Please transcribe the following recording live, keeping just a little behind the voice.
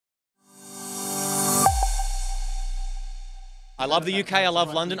I love the UK, I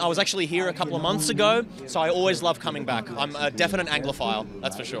love London. I was actually here a couple of months ago, so I always love coming back. I'm a definite Anglophile,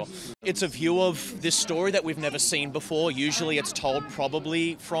 that's for sure. It's a view of this story that we've never seen before. Usually it's told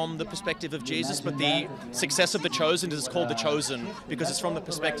probably from the perspective of Jesus, but the success of The Chosen is called The Chosen because it's from the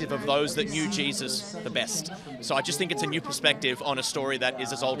perspective of those that knew Jesus the best. So I just think it's a new perspective on a story that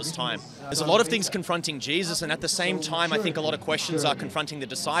is as old as time. There's a lot of things confronting Jesus, and at the same time I think a lot of questions are confronting the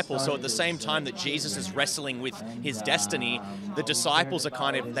disciples. So at the same time that Jesus is wrestling with his destiny, the disciples are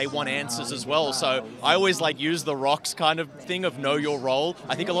they want answers as well. So I always use the rocks kind of thing of know your role.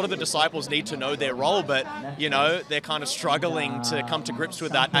 I think a lot of the disciples need to know their role, but they're kind of struggling to come to grips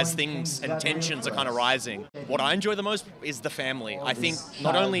with that as things and tensions are kind of rising. What I enjoy the most is the family. I think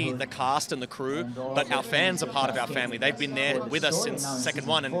not only the cast and the crew, but our fans are part of our family. They've been there with us since second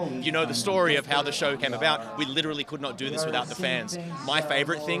one, and you know the story of how the show came about. We literally could not do this without the fans. My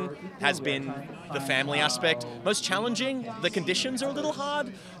favorite thing has been the family aspect. Most challenging, the conditions are a little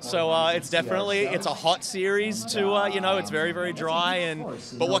hard. So it's a hot series to, it's very, very dry.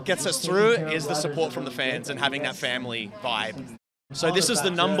 But what gets us through is the support from the fans and having that family vibe. So this is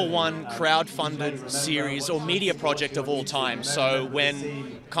the #1 crowdfunded series or media project of all time. So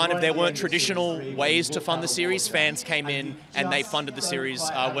when there weren't traditional ways to fund the series, fans came in and they funded the series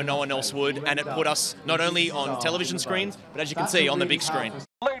when no one else would. And it put us not only on television screens, but as you can see, on the big screen.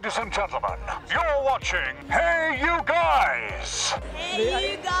 Ladies and gentlemen, you're watching Hey You Guys!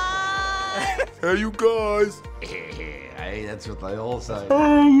 Hey, you guys! Hey, you guys! Hey, that's what they all say.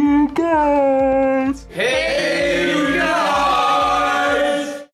 Hey, you guys! Hey, you guys!